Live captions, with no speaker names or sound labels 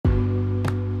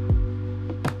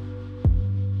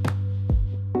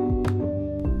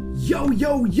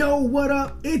Yo, what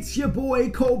up? It's your boy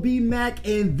Kobe Mack,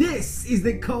 and this is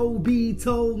the Kobe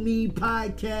Told Me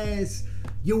podcast.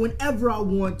 Yo, whenever I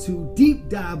want to, deep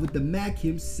dive with the Mac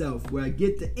himself, where I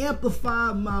get to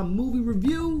amplify my movie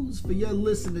reviews for your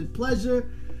listening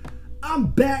pleasure. I'm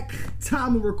back.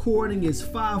 Time of recording is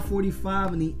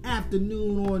 5:45 in the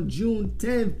afternoon on June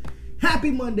 10th. Happy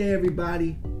Monday,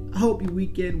 everybody. I hope your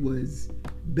weekend was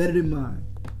better than mine.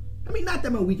 I mean, not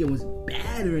that my weekend was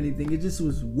bad or anything. It just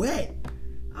was wet.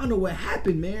 I don't know what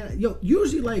happened, man. Yo,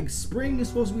 usually like spring is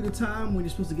supposed to be the time when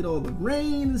you're supposed to get all the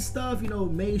rain and stuff. You know,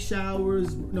 May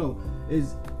showers. No,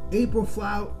 is April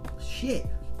flower. Shit.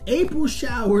 April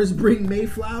showers bring May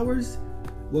flowers.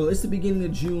 Well, it's the beginning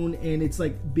of June, and it's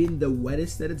like been the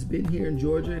wettest that it's been here in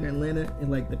Georgia and Atlanta in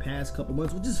like the past couple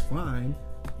months, which is fine.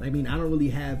 I mean, I don't really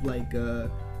have like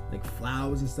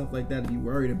flowers and stuff like that to be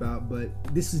worried about, but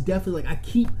this is definitely like I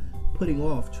keep putting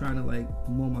off trying to like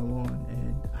mow my lawn,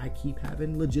 and I keep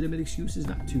having legitimate excuses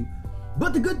not to.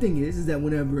 But the good thing is that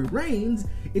whenever it rains,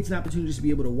 it's an opportunity just to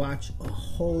be able to watch a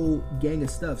whole gang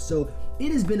of stuff. So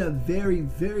it has been a very,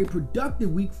 very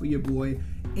productive week for your boy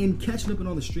in catching up on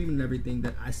all the streaming and everything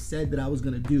that I said that I was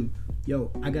gonna do.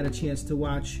 Yo, I got a chance to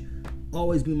watch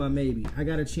Always Be My Maybe. I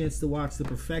got a chance to watch The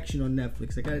Perfection on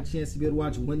Netflix. I got a chance to be able to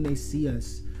watch When They See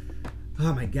Us.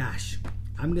 Oh my gosh.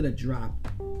 I'm going to drop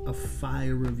a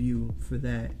fire review for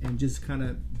that and just kind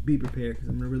of be prepared because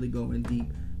I'm going to really go in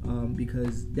deep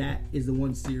because that is the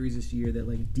one series this year that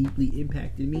like deeply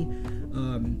impacted me.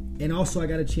 And also I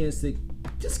got a chance to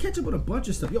just catch up on a bunch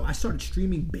of stuff. Yo, I started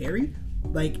streaming Barry.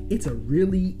 Like, it's a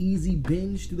really easy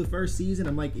binge through the first season.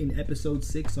 I'm like in episode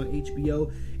 6 on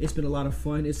HBO. It's been a lot of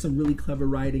fun. It's some really clever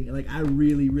writing. Like, I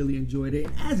really, really enjoyed it.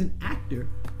 And as an actor,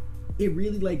 it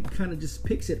really like kind of just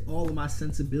picks at all of my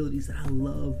sensibilities that I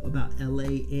love about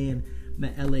LA and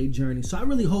my LA journey. So I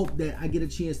really hope that I get a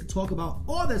chance to talk about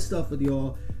all that stuff with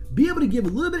y'all, be able to give a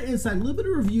little bit of insight, a little bit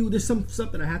of review. There's some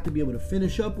stuff that I have to be able to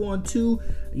finish up on too.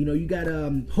 You know, you got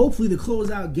hopefully the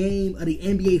closeout game of the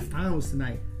NBA Finals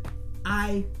tonight.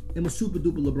 I am a super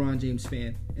duper LeBron James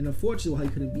fan, and unfortunately, while he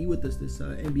couldn't be with us this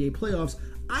NBA playoffs,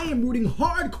 I am rooting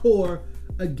hardcore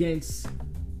against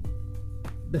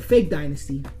the fake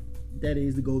dynasty that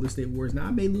is the Golden State Warriors. Now,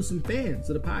 I may lose some fans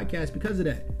to the podcast because of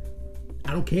that.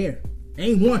 I don't care. I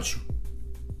ain't want you.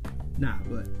 Nah,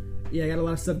 but yeah, I got a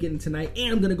lot of stuff getting tonight,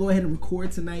 and I'm going to go ahead and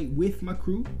record tonight with my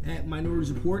crew at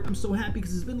Minority Report. I'm so happy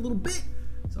because it's been a little bit,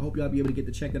 so I hope y'all be able to get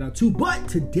to check that out too. But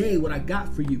today, what I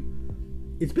got for you,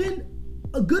 it's been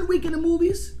a good week in the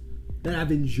movies that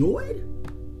I've enjoyed,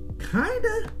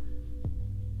 kinda.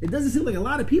 It doesn't seem like a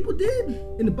lot of people did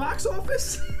in the box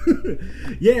office.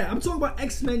 Yeah, I'm talking about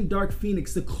X-Men Dark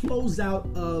Phoenix, the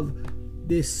closeout of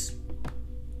this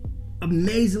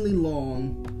amazingly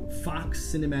long Fox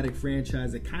cinematic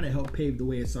franchise that kind of helped pave the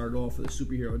way it started off for the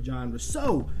superhero genre.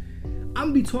 So, I'm going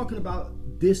to be talking about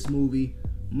this movie,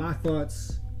 my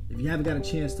thoughts. If you haven't got a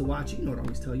chance to watch it, you know what I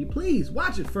always tell you, please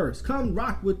watch it first. Come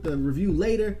rock with the review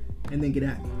later, and then get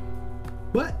at me.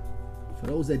 But, for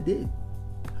those that did,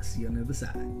 I'll see you on the other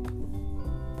side.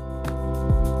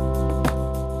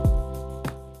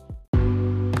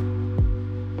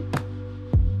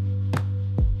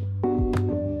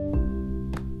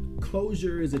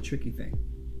 Closure is a tricky thing.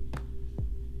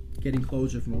 Getting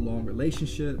closure from a long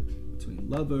relationship, between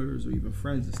lovers, or even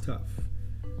friends is tough.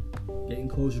 Getting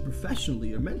closure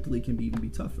professionally or mentally can even be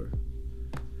tougher.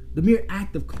 The mere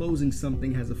act of closing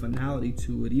something has a finality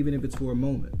to it, even if it's for a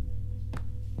moment.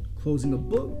 Closing a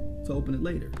book to open it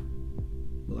later.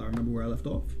 Will I remember where I left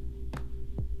off?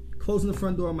 Closing the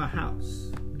front door of my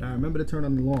house. Did I remember to turn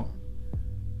on the alarm?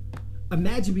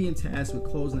 Imagine being tasked with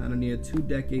closing out a near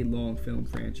 2-decade-long film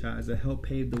franchise that helped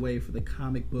pave the way for the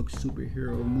comic book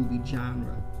superhero movie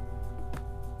genre.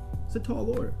 It's a tall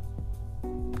order.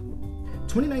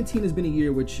 2019 has been a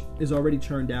year which has already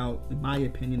churned out, in my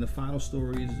opinion, the final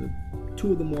stories of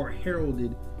two of the more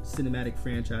heralded cinematic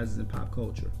franchises in pop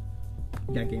culture.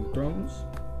 You got Game of Thrones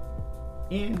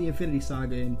and the Infinity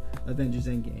Saga in Avengers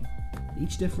Endgame.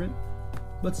 Each different,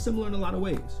 but similar in a lot of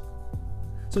ways.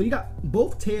 So you got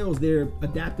both tales, their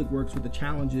adapted works with the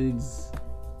challenges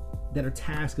that are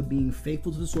tasked of being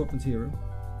faithful to the source material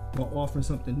while offering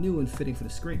something new and fitting for the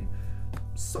screen.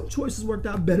 Some choices worked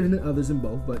out better than others in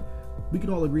both, but we can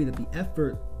all agree that the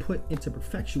effort put into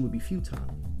perfection would be futile.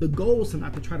 The goal is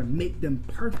not to try to make them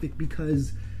perfect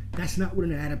because that's not what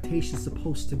an adaptation is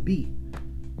supposed to be.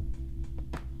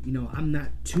 You know, I'm not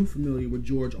too familiar with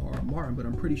George R.R. Martin, but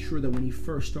I'm pretty sure that when he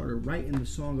first started writing the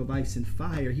Song of Ice and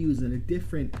Fire, he was in a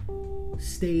different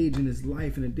stage in his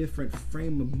life, in a different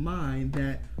frame of mind,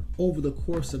 that over the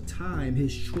course of time,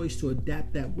 his choice to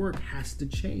adapt that work has to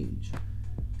change.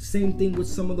 Same thing with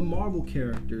some of the Marvel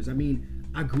characters. I mean,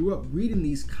 I grew up reading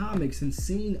these comics and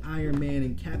seeing Iron Man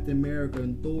and Captain America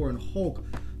and Thor and Hulk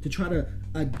to try to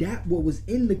adapt what was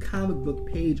in the comic book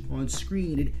page on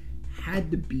screen. It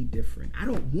had to be different. I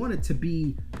don't want it to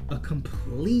be a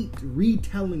complete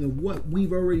retelling of what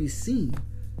we've already seen.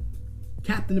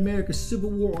 Captain America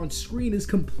Civil War on screen is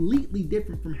completely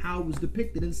different from how it was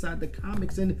depicted inside the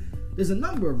comics, and there's a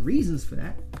number of reasons for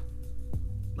that.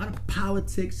 A lot of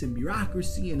politics and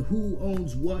bureaucracy and who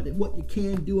owns what and what you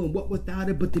can do and what without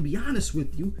it. But to be honest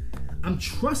with you, I'm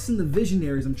trusting the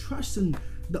visionaries. I'm trusting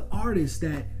the artists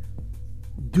that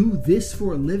do this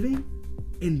for a living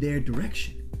in their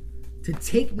direction, to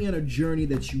take me on a journey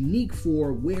that's unique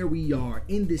for where we are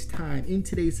in this time, in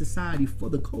today's society, for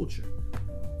the culture.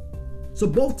 So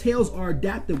both tales are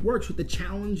adapted works with the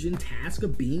challenge and task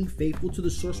of being faithful to the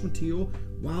source material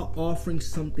while offering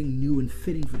something new and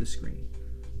fitting for the screen.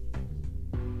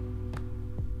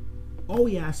 All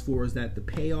we ask for is that the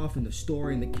payoff and the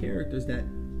story and the characters, that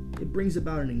it brings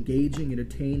about an engaging,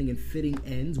 entertaining, and fitting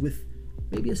ends with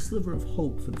maybe a sliver of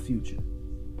hope for the future.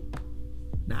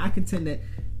 Now, I contend that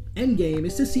Endgame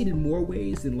is succeeded in more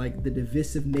ways than like the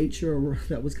divisive nature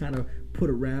that was kind of put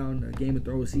around Game of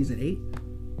Thrones Season 8.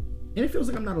 And it feels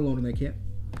like I'm not alone in that camp.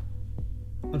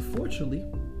 Unfortunately,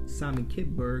 Simon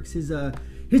Kinberg's, his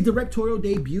directorial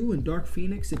debut in Dark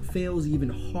Phoenix, it fails even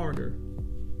harder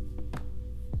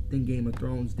than Game of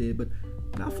Thrones did, but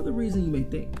not for the reason you may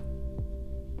think.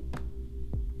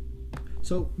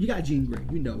 So you got Jean Grey,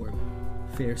 you know her.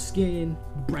 Fair skin,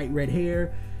 bright red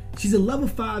hair. She's a level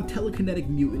 5 telekinetic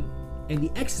mutant, and the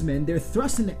X-Men, they're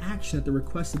thrust into action at the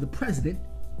request of the president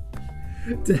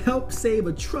to help save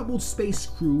a troubled space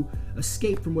crew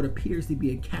escape from what appears to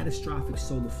be a catastrophic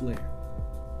solar flare.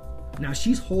 Now,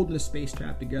 she's holding a space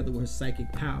trap together with her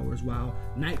psychic powers while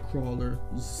Nightcrawler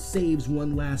saves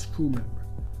one last crew member.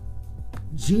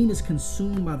 Jean is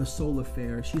consumed by the solar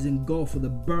flare. She's engulfed with a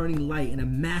burning light and a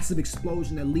massive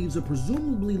explosion that leaves a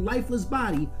presumably lifeless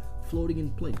body floating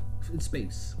in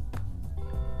space.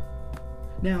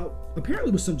 Now,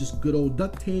 apparently with some just good old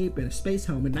duct tape and a space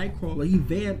helmet, Nightcrawler, he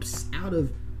vamps out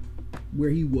of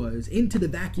where he was into the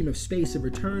vacuum of space and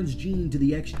returns Jean to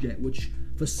the X-Jet, which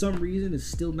for some reason is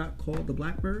still not called the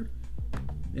Blackbird.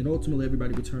 And ultimately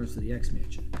everybody returns to the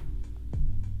X-Mansion.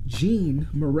 Jean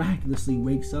miraculously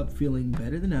wakes up feeling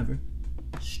better than ever,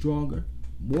 stronger,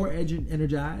 more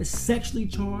energized, sexually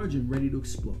charged, and ready to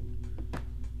explode.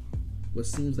 What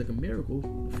seems like a miracle,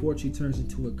 unfortunately turns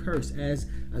into a curse as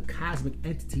a cosmic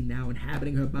entity now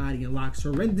inhabiting her body unlocks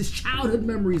horrendous childhood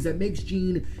memories that makes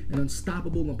Jean an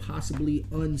unstoppable and possibly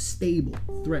unstable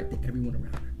threat to everyone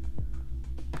around her.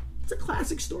 It's a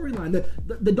classic storyline.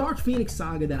 The Dark Phoenix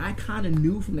saga that I kind of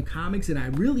knew from the comics and I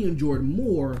really enjoyed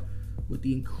more with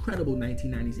the incredible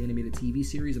 1990s animated TV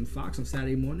series on Fox on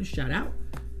Saturday mornings. Shout out.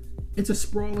 It's a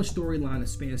sprawling storyline that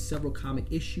spans several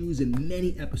comic issues and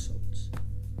many episodes.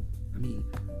 I mean,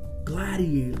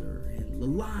 Gladiator and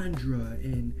Lilandra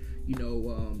and,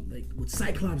 like with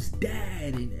Cyclops'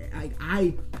 dad. And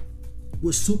I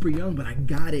was super young, but I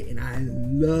got it and I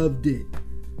loved it.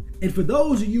 And for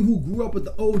those of you who grew up with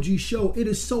the OG show, it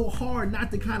is so hard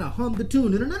not to kind of hum the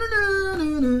tune.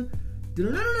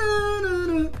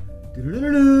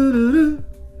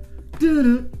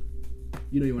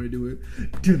 You know you want to do it.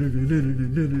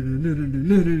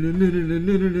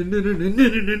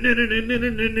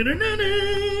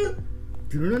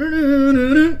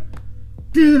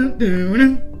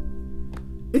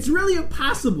 It's really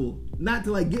impossible not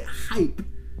to like get hype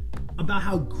about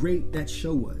how great that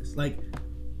show was. Like,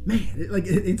 man,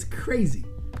 it's crazy.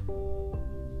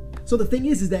 So the thing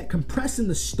is that compressing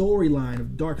the storyline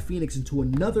of Dark Phoenix into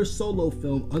another solo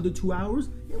film under 2 hours,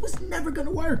 it was never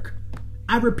gonna work.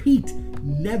 I repeat,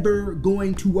 never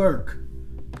going to work.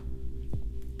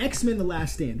 X-Men The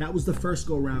Last Stand, that was the first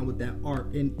go around with that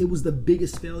arc, and it was the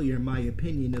biggest failure, in my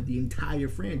opinion, of the entire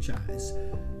franchise.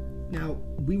 Now,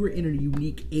 we were in a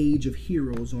unique age of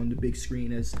heroes on the big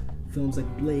screen as films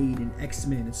like Blade and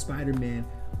X-Men and Spider-Man,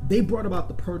 they brought about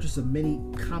the purchase of many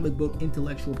comic book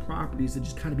intellectual properties that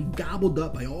just kind of be gobbled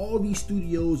up by all these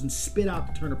studios and spit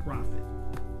out to turn a profit.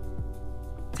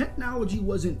 Technology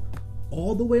wasn't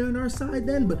all the way on our side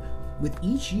then, but with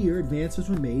each year, advancements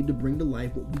were made to bring to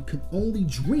life what we could only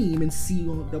dream and see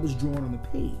that was drawn on the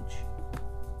page.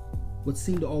 What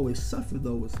seemed to always suffer,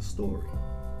 though, was the story.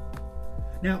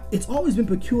 Now, it's always been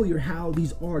peculiar how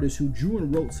these artists who drew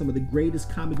and wrote some of the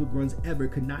greatest comic book runs ever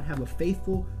could not have a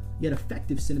faithful yet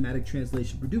effective cinematic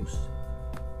translation produced.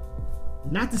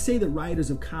 Not to say that writers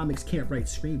of comics can't write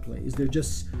screenplays, they're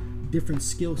just different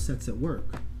skill sets at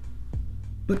work.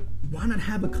 But why not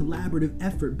have a collaborative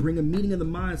effort, bring a meeting of the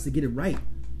minds to get it right?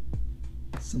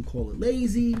 Some call it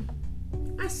lazy.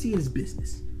 I see it as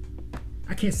business.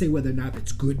 I can't say whether or not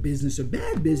it's good business or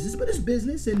bad business, but it's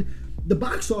business, and the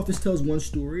box office tells one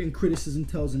story and criticism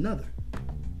tells another.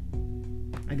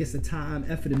 I guess the time,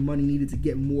 effort, and money needed to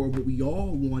get more of what we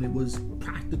all wanted wasn't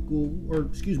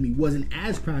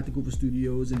as practical for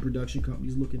studios and production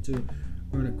companies looking to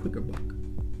earn a quicker buck.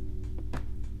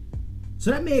 So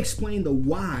that may explain the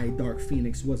why Dark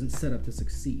Phoenix wasn't set up to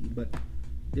succeed, but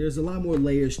there's a lot more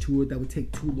layers to it that would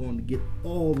take too long to get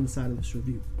all inside of this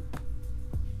review.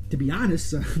 To be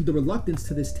honest, the reluctance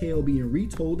to this tale being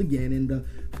retold again and the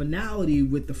finality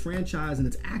with the franchise and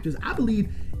its actors, I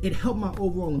believe it helped my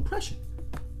overall impression.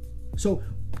 So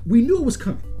we knew it was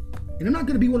coming. And I'm not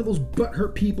going to be one of those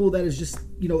butthurt people that is just,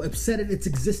 upset at its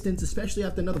existence, especially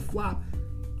after another flop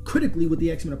critically with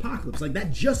the X-Men Apocalypse. Like,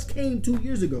 that just came 2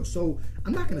 years ago. So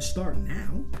I'm not going to start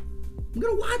now. I'm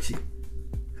going to watch it.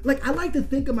 Like, I like to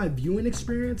think of my viewing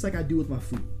experience like I do with my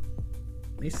food.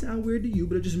 It may sound weird to you,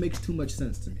 but it just makes too much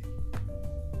sense to me.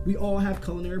 We all have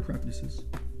culinary preferences.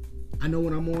 I know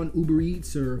when I'm on Uber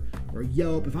Eats or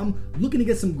Yelp, if I'm looking to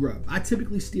get some grub, I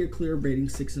typically steer clear of rating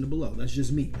 6 and below. That's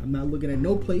just me. I'm not looking at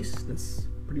no place that's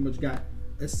pretty much got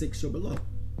a 6 or below.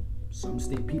 Some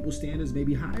people's standards may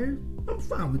be higher. I'm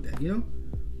fine with that,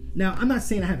 Now, I'm not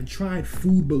saying I haven't tried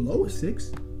food below a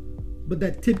 6, but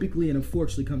that typically and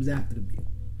unfortunately comes after the meal.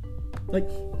 Like,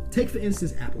 take for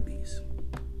instance Applebee's.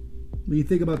 When you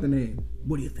think about the name,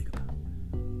 what do you think about?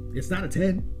 It's not a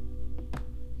 10.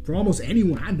 For almost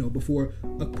anyone I know, before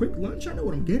a quick lunch, I know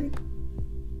what I'm getting.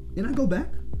 And I go back.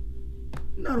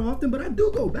 Not often, but I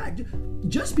do go back.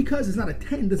 Just because it's not a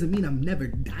 10 doesn't mean I'm never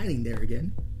dining there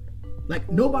again. Like,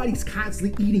 nobody's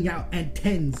constantly eating out at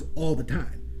 10s all the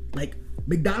time. Like,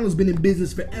 McDonald's been in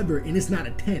business forever and it's not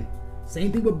a 10.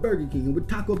 Same thing with Burger King and with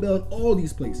Taco Bell and all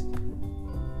these places.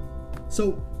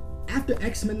 So, after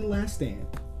X-Men The Last Stand,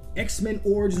 X-Men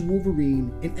Origins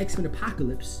Wolverine, and X-Men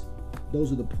Apocalypse,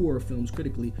 those are the poorer films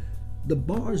critically, the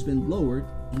bar's been lowered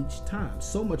each time.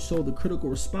 So much so the critical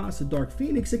response to Dark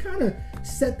Phoenix, it kind of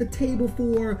set the table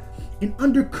for an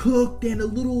undercooked and a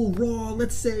little raw,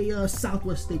 let's say,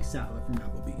 Southwest steak salad from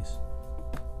Applebee's.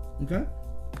 Okay?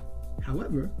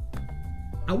 However,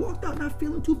 I walked out not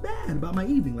feeling too bad about my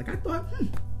evening. Like, I thought,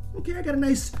 okay, I got a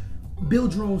nice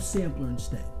build your own sampler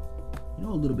instead. A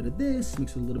little bit of this,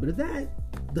 mixed with a little bit of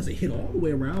that. Doesn't hit all the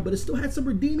way around, but it still had some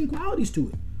redeeming qualities to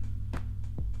it.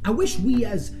 I wish we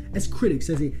as critics,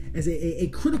 as a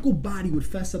critical body would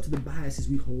fess up to the biases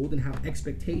we hold and how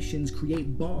expectations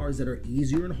create bars that are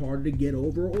easier and harder to get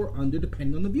over or under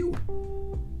depending on the viewer.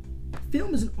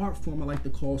 Film is an art form I like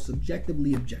to call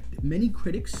subjectively objective. Many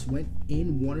critics went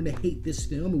in wanting to hate this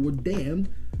film and were damned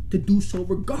to do so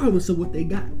regardless of what they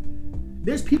got.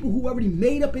 There's people who already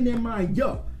made up in their mind,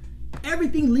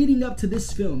 everything leading up to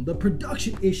this film, the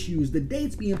production issues, the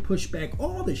dates being pushed back,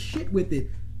 all the shit with it,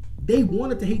 they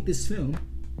wanted to hate this film,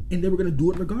 and they were going to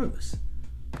do it regardless.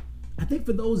 I think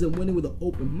for those that went in with an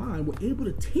open mind, were able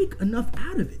to take enough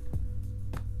out of it.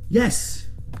 Yes,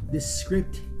 this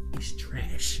script is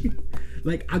trash.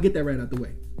 Like, I'll get that right out the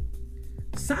way.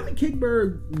 Simon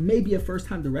Kinberg may be a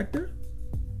first-time director,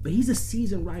 but he's a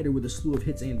seasoned writer with a slew of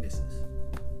hits and misses.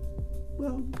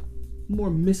 Well, more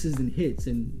misses than hits,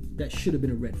 and that should have been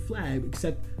a red flag,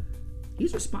 except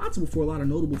he's responsible for a lot of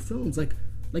notable films like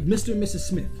Mr. and Mrs.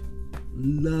 Smith.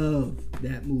 Love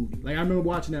that movie. Like, I remember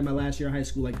watching that my last year of high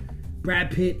school. Like, Brad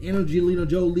Pitt, Angelina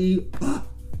Jolie. Oh,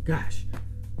 gosh.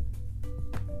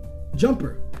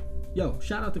 Jumper.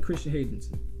 Shout out to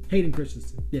Hayden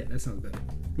Christensen. Yeah, that sounds better.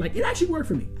 Like, it actually worked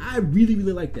for me. I really,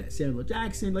 really like that. Samuel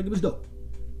Jackson, like, it was dope.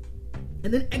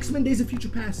 And then X-Men Days of Future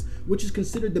Past, which is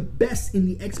considered the best in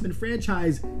the X-Men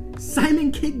franchise.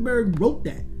 Simon Kinberg wrote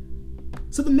that.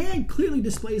 So the man clearly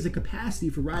displays a capacity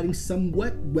for writing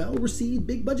somewhat well-received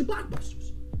big-budget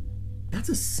blockbusters. That's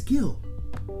a skill.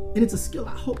 And it's a skill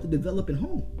I hope to develop at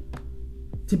home.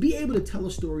 To be able to tell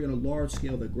a story on a large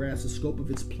scale that grasps the scope of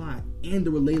its plot and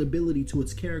the relatability to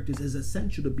its characters is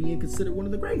essential to being considered one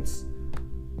of the greats.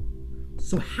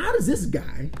 So how does this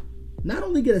guy not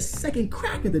only get a second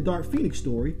crack at the Dark Phoenix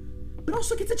story, but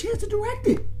also gets a chance to direct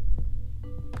it?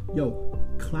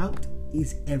 Clout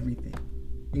is everything.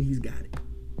 And he's got it.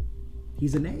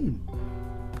 He's a name.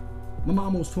 My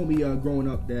mom always told me growing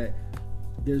up that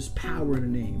there's power in a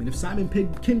name. And if Simon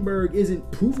Kinberg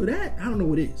isn't proof of that, I don't know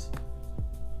what is.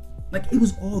 Like, it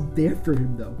was all there for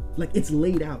him, though. Like, it's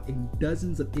laid out in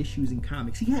dozens of issues in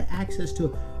comics. He had access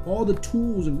to all the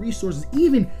tools and resources,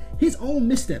 even his own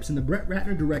missteps in the Brett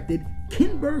Ratner directed,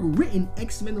 Kinberg written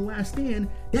X-Men The Last Stand,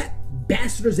 that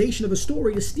bastardization of a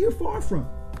story to steer far from.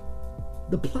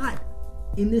 The plot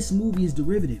in this movie is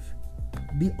derivative.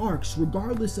 The arcs,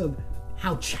 regardless of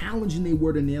how challenging they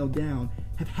were to nail down,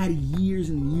 have had years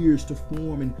and years to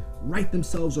form and write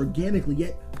themselves organically,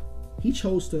 yet he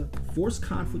chose to force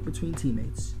conflict between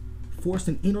teammates, force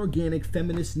an inorganic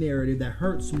feminist narrative that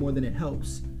hurts more than it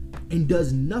helps, and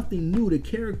does nothing new to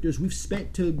characters we've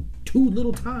spent too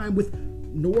little time with,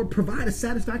 nor provide a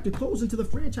satisfactory closing to the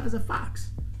franchise at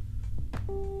Fox.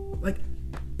 Like,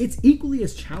 it's equally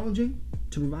as challenging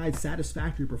to provide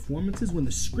satisfactory performances when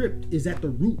the script is at the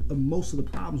root of most of the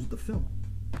problems with the film.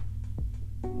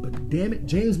 But damn it,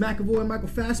 James McAvoy and Michael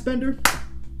Fassbender,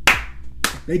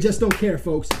 they just don't care,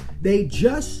 folks. They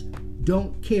just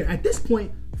don't care. At this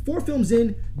point, 4 films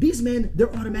in, these men,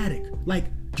 they're automatic. Like,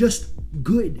 just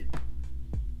good.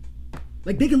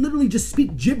 Like, they can literally just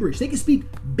speak gibberish. They can speak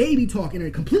baby talk in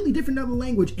a completely different other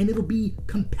language, and it'll be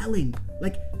compelling.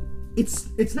 Like,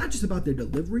 it's not just about their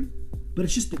delivery, but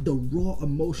it's just the raw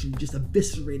emotion just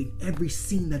eviscerating every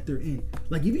scene that they're in.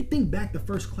 Like, if you think back to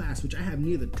First Class, which I have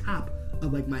near the top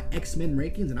of like my X-Men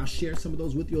rankings, and I'll share some of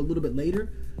those with you a little bit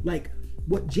later, like,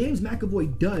 what James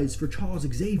McAvoy does for Charles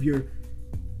Xavier,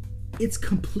 it's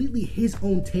completely his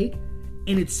own take,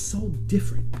 and it's so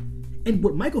different. And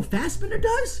what Michael Fassbender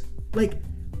does, like,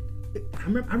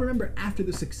 I remember after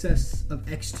the success of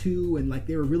X2 and like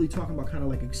they were really talking about kind of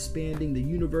like expanding the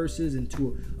universes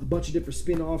into a bunch of different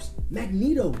spin-offs,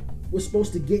 Magneto was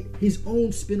supposed to get his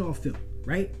own spin-off film,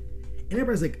 right? And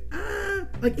everybody's like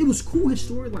it was cool, his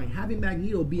storyline, having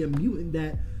Magneto be a mutant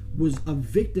that was a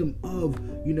victim of,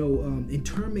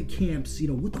 internment camps,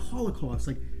 with the Holocaust.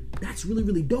 Like, that's really,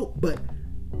 really dope. But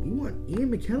you want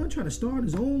Ian McKellen trying to star in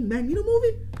his own Magneto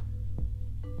movie?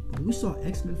 When we saw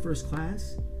X-Men First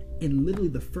Class, and literally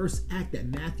the first act that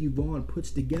Matthew Vaughn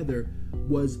puts together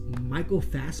was Michael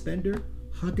Fassbender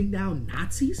hunting down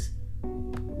Nazis.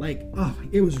 Like,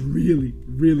 it was really,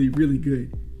 really, really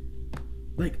good.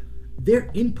 Like,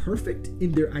 they're imperfect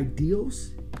in their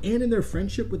ideals and in their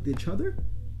friendship with each other,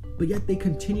 but yet they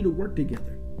continue to work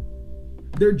together.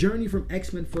 Their journey from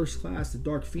X-Men First Class to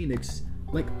Dark Phoenix,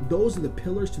 like, those are the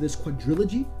pillars to this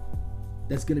quadrilogy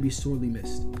that's going to be sorely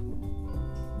missed.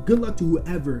 Good luck to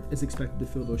whoever is expected to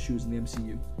fill those shoes in the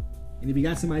MCU. And if you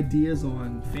got some ideas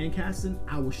on fan casting,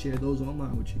 I will share those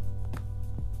online with you.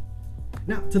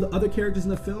 Now, to the other characters in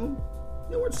the film,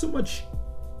 they weren't so much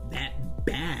that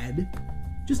bad,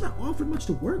 just not offered much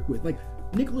to work with. Like,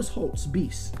 Nicholas Holt's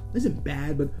Beast isn't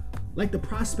bad, but like the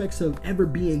prospects of ever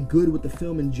being good with the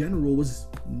film in general was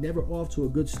never off to a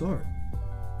good start.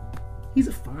 He's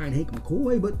a fine Hank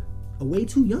McCoy, but a way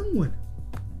too young one.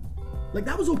 Like,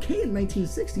 that was okay in the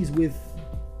 1960s with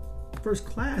First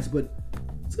Class, but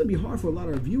it's going to be hard for a lot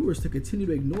of viewers to continue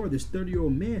to ignore this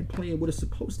 30-year-old man playing what is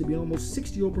supposed to be an almost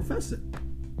 60-year-old professor.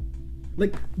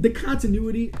 Like, the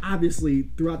continuity, obviously,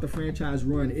 throughout the franchise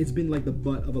run, it's been like the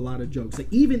butt of a lot of jokes. Like,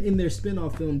 even in their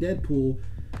spin-off film, Deadpool,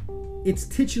 its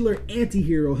titular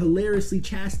anti-hero hilariously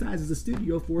chastises the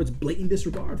studio for its blatant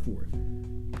disregard for it.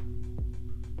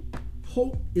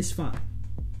 Holt is fine.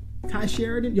 Ty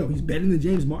Sheridan, he's better than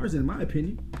James Marsden in my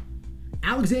opinion.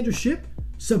 Alexandra Shipp,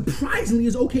 surprisingly,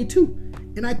 is okay too.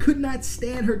 And I could not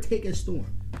stand her take as Storm.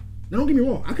 Now, don't get me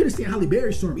wrong, I couldn't stand Halle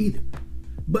Berry's Storm either.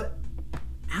 But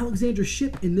Alexandra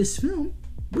Shipp in this film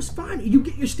was fine. You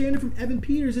get your standard from Evan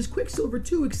Peters as Quicksilver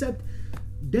too, except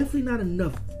definitely not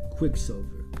enough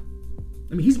Quicksilver.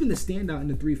 I mean, he's been the standout in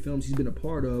the 3 films he's been a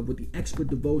part of, with the expert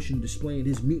devotion displaying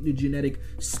his mutant genetic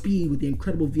speed with the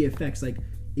incredible VFX. Like,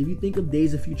 if you think of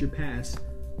Days of Future Past,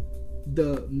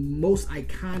 the most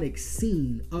iconic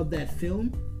scene of that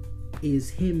film is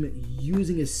him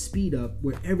using his speed up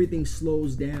where everything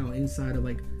slows down inside of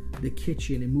like the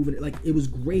kitchen and moving it. Like, it was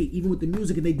great, even with the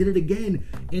music, and they did it again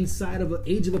inside of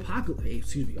Age of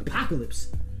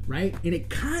Apocalypse, right? And it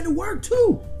kind of worked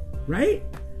too, right?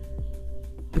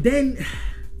 But then,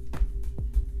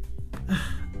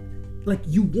 like,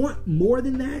 you want more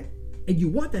than that, and you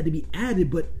want that to be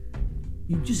added, but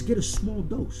you just get a small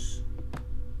dose.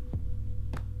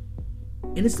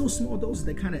 And it's those small doses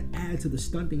that kind of add to the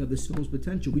stunting of this film's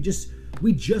potential. We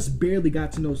just barely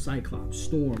got to know Cyclops,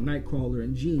 Storm, Nightcrawler,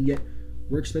 and Jean, yet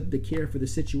we're expected to care for the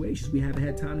situations we haven't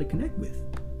had time to connect with.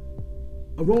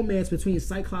 A romance between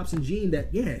Cyclops and Jean that,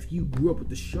 if you grew up with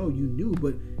the show, you knew,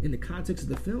 but in the context of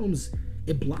the films,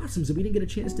 it blossoms and we didn't get a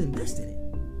chance to invest in it.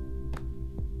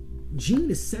 Jean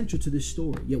is central to this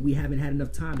story, yet we haven't had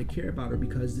enough time to care about her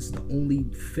because this is the only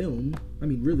film. I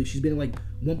mean, really, she's been in like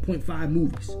 1.5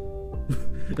 movies.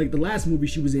 Like the last movie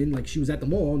she was in, like she was at the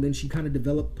mall, and then she kind of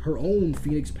developed her own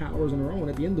Phoenix powers on her own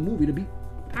at the end of the movie to beat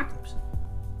Apocalypse.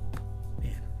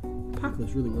 Man,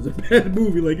 Apocalypse really was a bad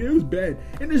movie. Like, it was bad.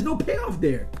 And there's no payoff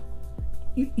there.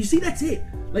 You see, that's it.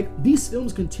 Like, these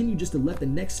films continue just to let the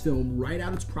next film write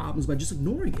out its problems by just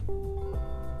ignoring it.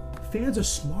 Fans are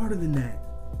smarter than that.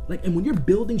 Like, and when you're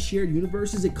building shared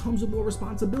universes, it comes with more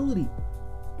responsibility.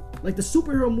 Like, the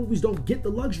superhero movies don't get the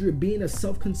luxury of being a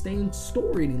self-contained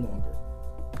story any longer.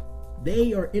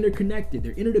 They are interconnected.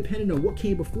 They're interdependent on what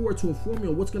came before to inform you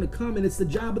on what's going to come, and it's the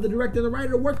job of the director and the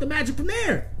writer to work the magic from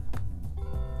there.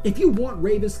 If you want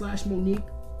Raven/Monique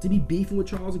to be beefing with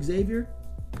Charles Xavier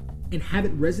and have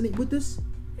it resonate with us,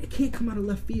 it can't come out of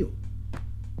left field.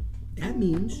 That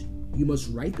means you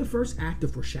must write the first act to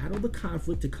foreshadow the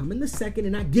conflict to come in the second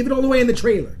and not give it all away in the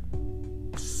trailer.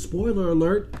 Spoiler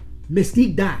alert,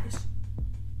 Mystique dies.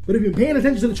 But if you're paying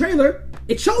attention to the trailer,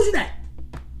 it shows you that.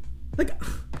 Like,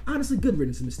 honestly, good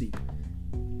riddance to Mystique.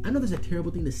 I know that's a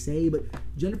terrible thing to say, but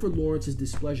Jennifer Lawrence's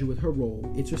displeasure with her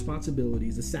role, its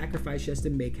responsibilities, the sacrifice she has to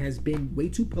make has been way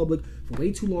too public for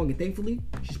way too long, and thankfully,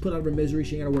 she's put out of her misery.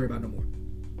 She ain't gotta worry about it no more.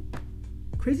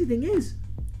 Crazy thing is,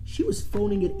 she was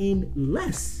phoning it in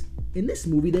less in this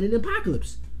movie than in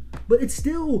Apocalypse. But it's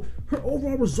still, her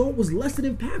overall result was less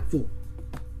than impactful.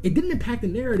 It didn't impact the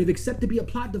narrative except to be a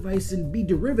plot device and be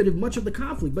derivative much of the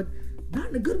conflict, but not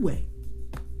in a good way.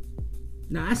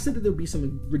 Now, I said that there would be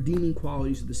some redeeming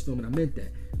qualities to this film, and I meant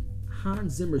that.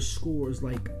 Hans Zimmer's score is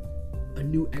like a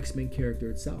new X-Men character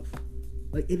itself.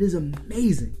 Like, it is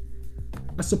amazing.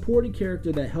 A supporting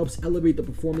character that helps elevate the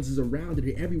performances around it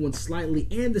and everyone slightly,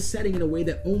 and the setting in a way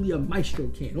that only a maestro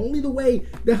can. Only the way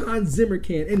that Hans Zimmer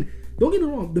can. And don't get me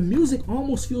wrong, the music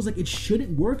almost feels like it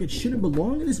shouldn't work, it shouldn't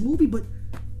belong in this movie, but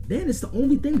then it's the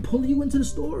only thing pulling you into the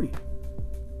story.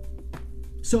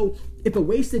 So, if a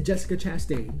wasted Jessica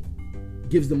Chastain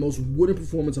gives the most wooden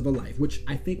performance of her life, which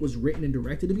I think was written and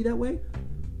directed to be that way,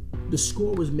 the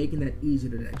score was making that easier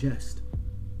to digest.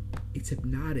 It's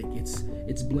hypnotic,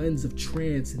 it's blends of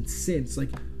trance and synths.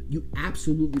 Like, you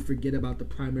absolutely forget about the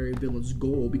primary villain's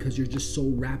goal because you're just so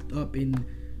wrapped up in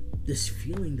this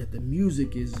feeling that the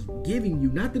music is giving you.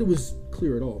 Not that it was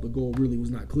clear at all, the goal really was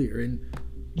not clear, and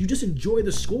you just enjoy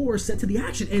the score set to the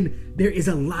action, and there is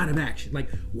a lot of action. Like,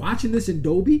 watching this in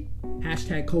Dolby,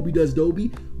 hashtag Kobe does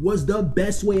Dolby, was the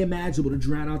best way imaginable to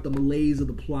drown out the malaise of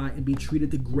the plot and be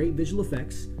treated to great visual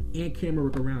effects and camera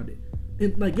work around it.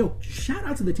 And like, yo, shout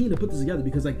out to the team that put this together,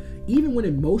 because like, even when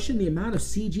in motion, the amount of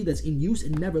CG that's in use,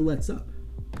 it never lets up.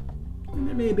 And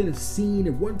there may have been a scene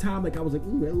at one time, like I was like,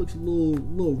 ooh, that looks a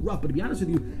little rough. But to be honest with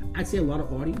you, I'd say a lot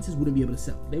of audiences wouldn't be able to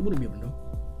sell. They wouldn't be able to know.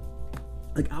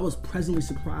 Like, I was pleasantly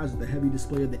surprised with the heavy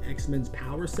display of the X-Men's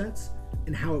power sets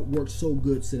and how it worked so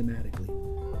good cinematically.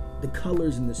 The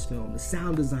colors in this film, the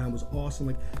sound design was awesome.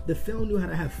 Like, the film knew how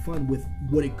to have fun with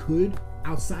what it could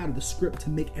outside of the script to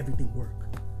make everything work.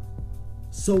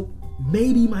 So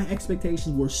maybe my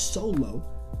expectations were so low,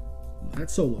 not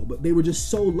so low, but they were just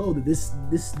so low that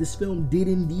this film did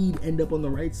indeed end up on the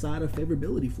right side of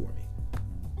favorability for me.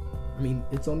 I mean,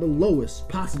 it's on the lowest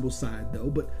possible side though,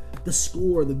 but the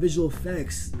score, the visual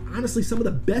effects, honestly, some of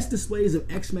the best displays of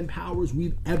X-Men powers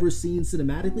we've ever seen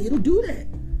cinematically, it'll do that.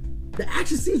 The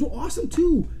action scenes were awesome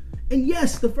too. And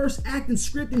yes, the first act and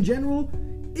script in general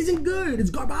isn't good. It's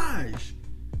garbage.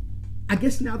 I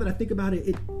guess now that I think about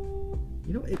it,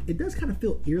 it does kind of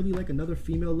feel eerily like another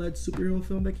female-led superhero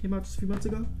film that came out just a few months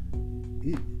ago.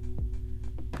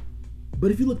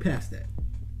 But if you look past that,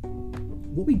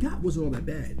 what we got wasn't all that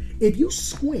bad. If you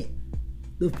squint,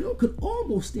 the film could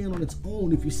almost stand on its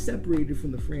own if you separated it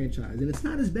from the franchise, and it's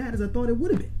not as bad as I thought it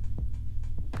would have been.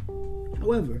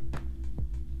 However,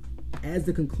 as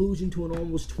the conclusion to an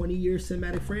almost 20-year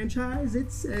cinematic franchise,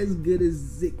 it's as good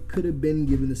as it could have been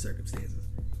given the circumstances.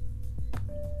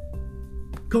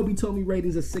 Kobe told me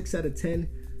ratings of 6 out of 10.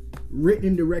 Written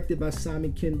and directed by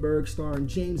Simon Kinberg, starring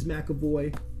James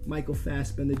McAvoy, Michael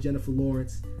Fassbender, Jennifer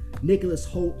Lawrence, Nicholas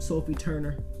Hoult, Sophie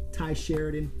Turner, Ty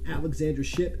Sheridan, Alexandra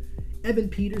Shipp, Evan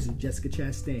Peters, and Jessica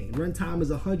Chastain. Runtime is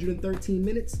 113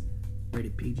 minutes,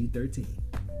 rated PG-13.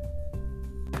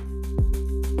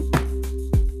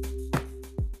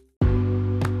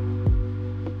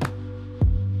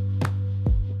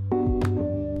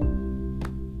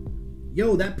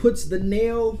 Yo, that puts the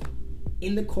nail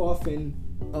in the coffin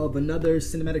of another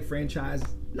cinematic franchise,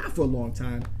 not for a long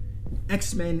time.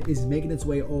 X-Men is making its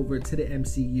way over to the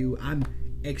MCU. I'm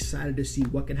excited to see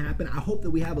what can happen. I hope that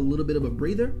we have a little bit of a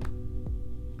breather.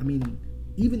 I mean,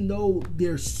 even though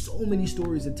there's so many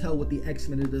stories to tell with the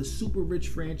X-Men, it's a super rich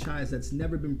franchise that's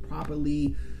never been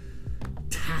properly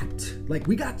tapped. Like,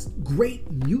 we got great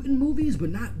mutant movies, but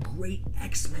not great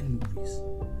X-Men movies.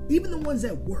 Even the ones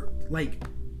that worked. Like,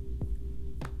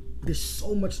 there's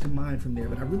so much to mine from there,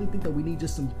 but I really think that we need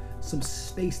just some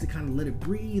space to kind of let it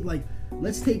breathe. Like,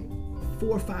 let's take 4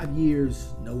 or 5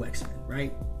 years, no X-Men,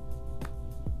 right?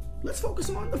 Let's focus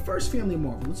on the first family of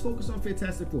Marvel. Let's focus on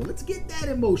Fantastic Four. Let's get that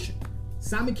in motion.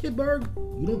 Simon Kinberg,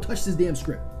 you don't touch this damn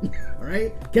script. All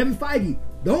right? Kevin Feige,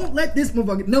 don't let this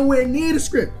motherfucker nowhere near the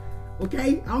script.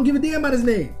 Okay? I don't give a damn about his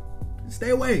name.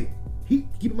 Stay away. Keep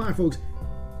in mind, folks,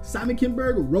 Simon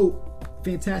Kinberg wrote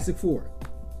Fantastic Four.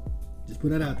 Just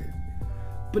put that out there.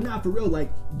 But not for real,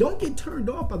 like, don't get turned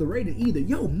off by the rating either.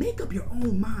 Yo, make up your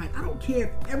own mind. I don't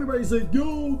care if everybody's like,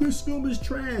 yo, this film is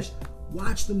trash.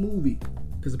 Watch the movie.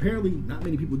 Because apparently not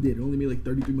many people did. It only made like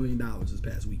 $33 million this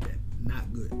past weekend.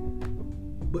 Not good.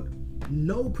 But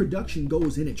no production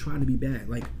goes in it trying to be bad.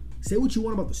 Like, say what you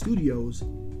want about the studios.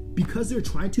 Because they're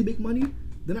trying to make money,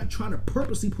 they're not trying to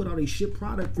purposely put out a shit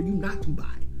product for you not to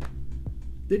buy.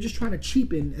 They're just trying to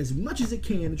cheapen as much as it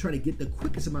can and try to get the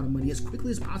quickest amount of money as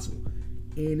quickly as possible.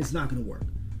 And it's not going to work.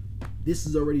 This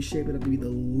is already shaping up to be the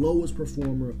lowest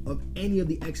performer of any of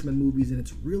the X-Men movies, and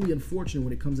it's really unfortunate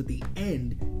when it comes at the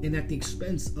end and at the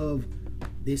expense of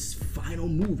this final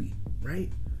movie,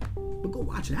 right? But go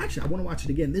watch it. Actually, I want to watch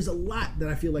it again. There's a lot that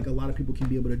I feel like a lot of people can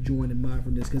be able to join in mind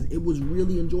from this because it was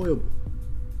really enjoyable.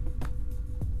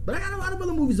 But I got a lot of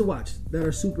other movies to watch that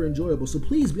are super enjoyable. So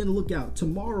please be on the lookout.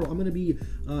 Tomorrow, I'm going to be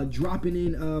dropping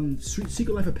in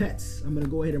Secret Life of Pets. I'm going to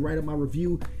go ahead and write up my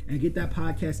review and get that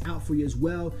podcast out for you as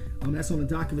well. That's on the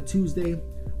docket for Tuesday.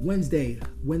 Wednesday,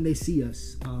 When They See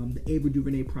Us, the Ava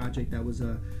DuVernay project that was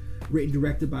written,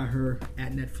 directed by her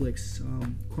at Netflix,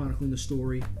 chronicling the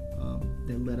story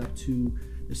that led up to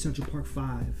the Central Park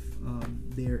 5,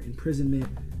 their imprisonment,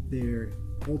 their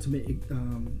ultimate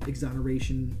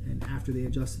exoneration, and after they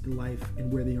adjusted to life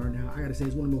and where they are now. I gotta say,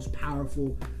 it's one of the most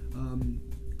powerful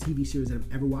TV series that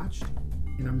I've ever watched,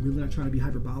 and I'm really not trying to be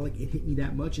hyperbolic. It hit me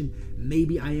that much, and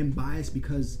maybe I am biased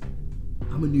because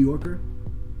I'm a New Yorker,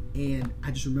 and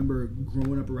I just remember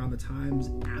growing up around the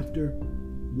times after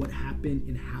what happened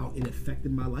and how it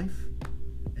affected my life.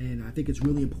 And I think it's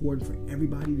really important for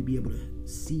everybody to be able to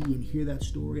see and hear that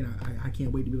story, and I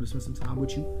can't wait to be able to spend some time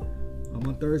with you.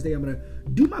 On Thursday, I'm going to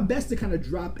do my best to kind of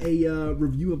drop a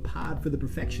review of Pod for the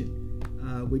Perfection,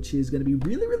 which is going to be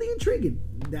really, really intriguing.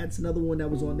 That's another one that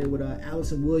was on there with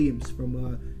Allison Williams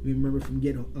from, you remember from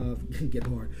Get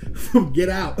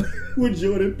Out with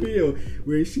Jordan Peele,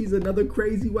 where she's another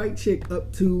crazy white chick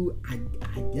up to, I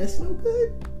guess, no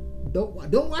good.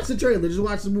 Don't watch the trailer, just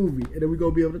watch the movie, and then we're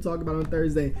going to be able to talk about it on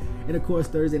Thursday. And of course,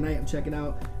 Thursday night, I'm checking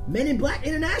out Men in Black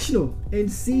International and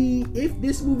see if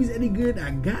this movie's any good.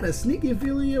 I got a sneaking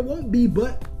feeling it won't be,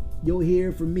 but you'll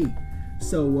hear from me.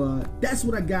 So that's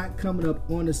what I got coming up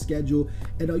on the schedule.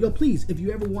 And yo, please, if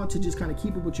you ever want to just kind of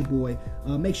keep up with your boy,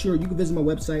 make sure you can visit my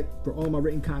website for all my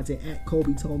written content at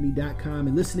KobeToldMe.com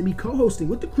and listen to me co-hosting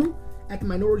with the crew at the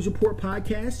Minorities Report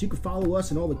podcast. You can follow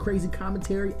us and all the crazy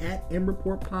commentary at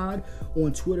MReportPod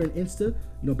on Twitter and Insta.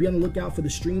 Be on the lookout for the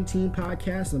Stream Team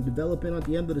podcast I'm developing at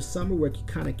the end of the summer, where I can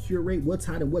kind of curate what's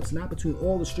hot and what's not between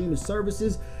all the streaming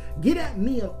services. Get at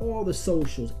me on all the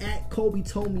socials at Kobe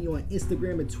Told Me on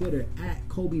Instagram and Twitter, at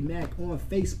Kobe Mac on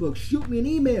Facebook. Shoot me an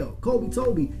email,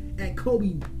 KobeToldMe at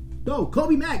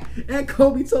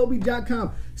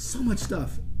KobeMac@KobeToldMe.com. So much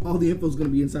stuff. All the info is going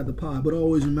to be inside the pod, but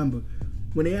always remember,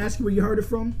 when they ask you where you heard it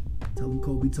from, tell them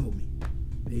Kobe told me.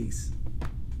 Peace.